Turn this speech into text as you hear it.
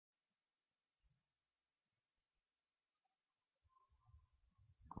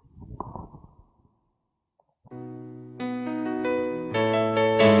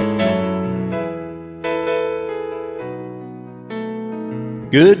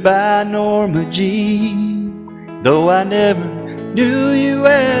Goodbye, Norma Jean. Though I never knew you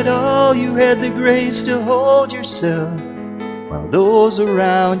at all, you had the grace to hold yourself while those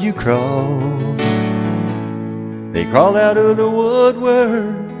around you crawl. They crawled out of the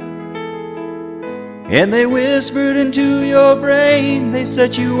woodwork and they whispered into your brain. They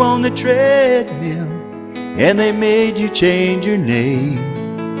set you on the treadmill and they made you change your name.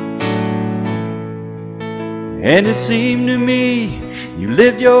 And it seemed to me you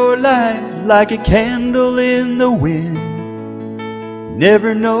lived your life like a candle in the wind,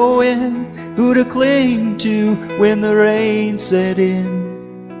 never knowing who to cling to when the rain set in.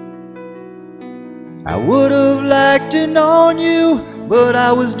 I would have liked to known you, but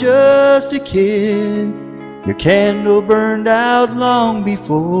I was just a kid. Your candle burned out long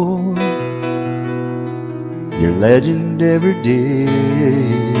before your legend ever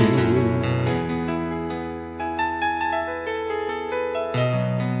did.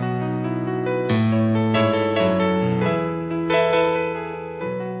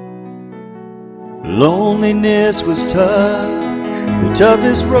 Loneliness was tough, the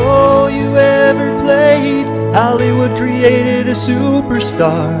toughest role you ever played. Hollywood created a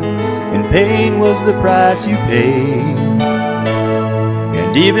superstar, and pain was the price you paid.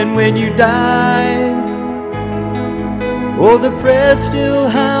 And even when you died, oh, the press still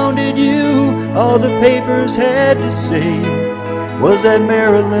hounded you. All the papers had to say was that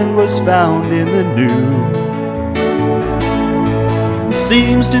Marilyn was found in the nude. It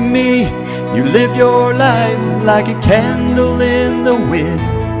seems to me you lived your life like a candle in the wind,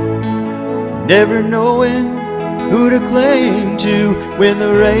 never knowing who to cling to when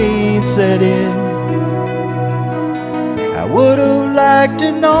the rain set in. I would have liked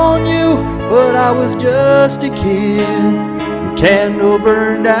to known you, but I was just a kid. Your candle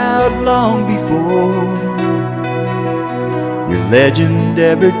burned out long before your legend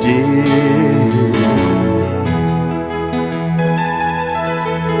ever did.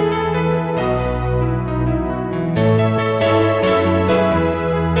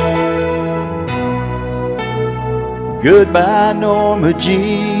 Goodbye, Norma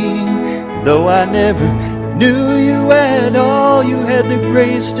Jean. Though I never knew you at all, you had the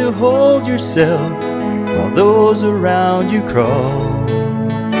grace to hold yourself while those around you crawl.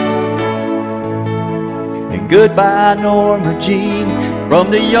 And goodbye, Norma Jean,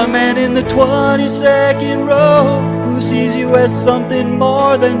 from the young man in the 22nd row who sees you as something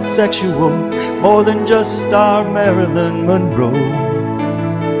more than sexual, more than just star Marilyn Monroe.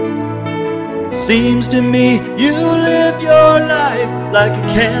 Seems to me you lived your life like a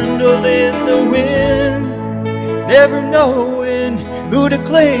candle in the wind, never knowing who to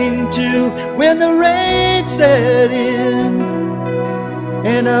cling to when the rain set in.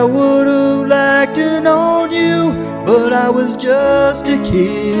 And I would have liked to known you, but I was just a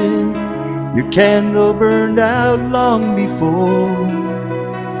kid. Your candle burned out long before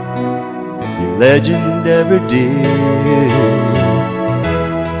your legend ever did.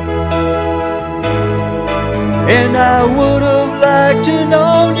 And I would have liked to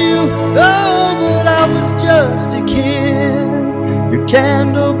known you, oh, but I was just a kid. Your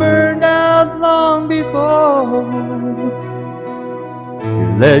candle burned out long before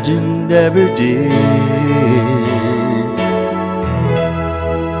your legend ever did.